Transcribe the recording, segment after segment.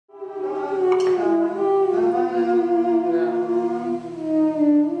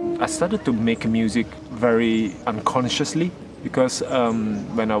I started to make music very unconsciously because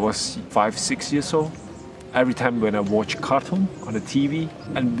when I was 5, 6 years old, every time when I watch cartoon on the TV,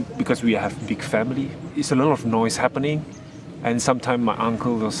 and because we have big family, it's a lot of noise happening. And sometimes my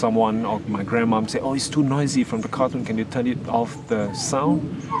uncle or someone or my grandmom say, oh, it's too noisy from the cartoon, can you turn it off the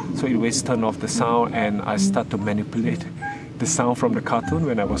sound? So it always turn off the sound, and I start to manipulate the sound from the cartoon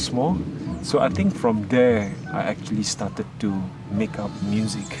when I was small. So I think from there, I actually started to make up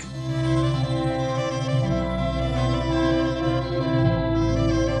music.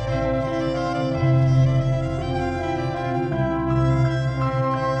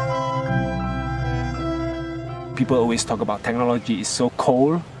 People always talk about technology is so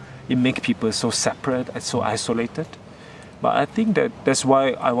cold, it makes people so separate and so isolated. But I think that's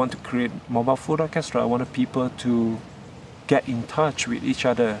why I want to create mobile food orchestra. I wanted people to get in touch with each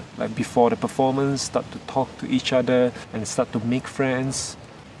other, like before the performance, start to talk to each other and start to make friends,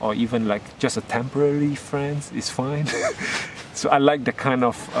 or even like just a temporary friends is fine. So I like the kind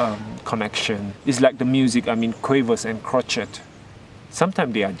of connection. It's like the music, I mean, quavers and crochet.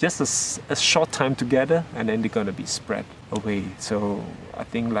 Sometimes they are just a short time together and then they're gonna be spread away. So I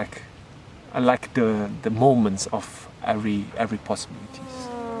think like I like the moments of every possibilities.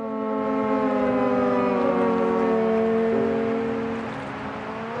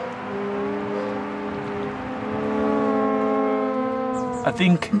 I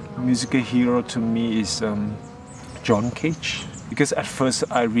think musical hero to me is John Cage, because at first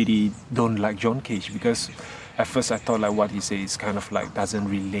I really don't like John Cage, because at first I thought like what he says kind of like doesn't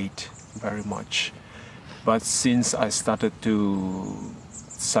relate very much. But since I started to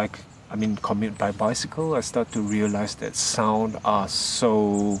commute by bicycle, I started to realize that sound are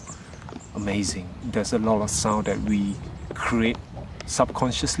so amazing. There's a lot of sound that we create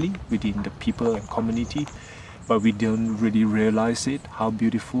subconsciously within the people and community, but we don't really realize it, how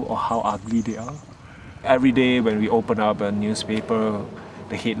beautiful or how ugly they are. Every day when we open up a newspaper,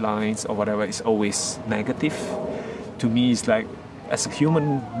 the headlines or whatever is always negative. To me, it's like, as a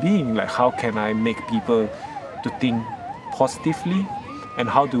human being, like how can I make people to think positively, and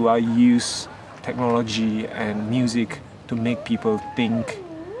how do I use technology and music to make people think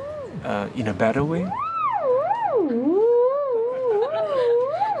in a better way?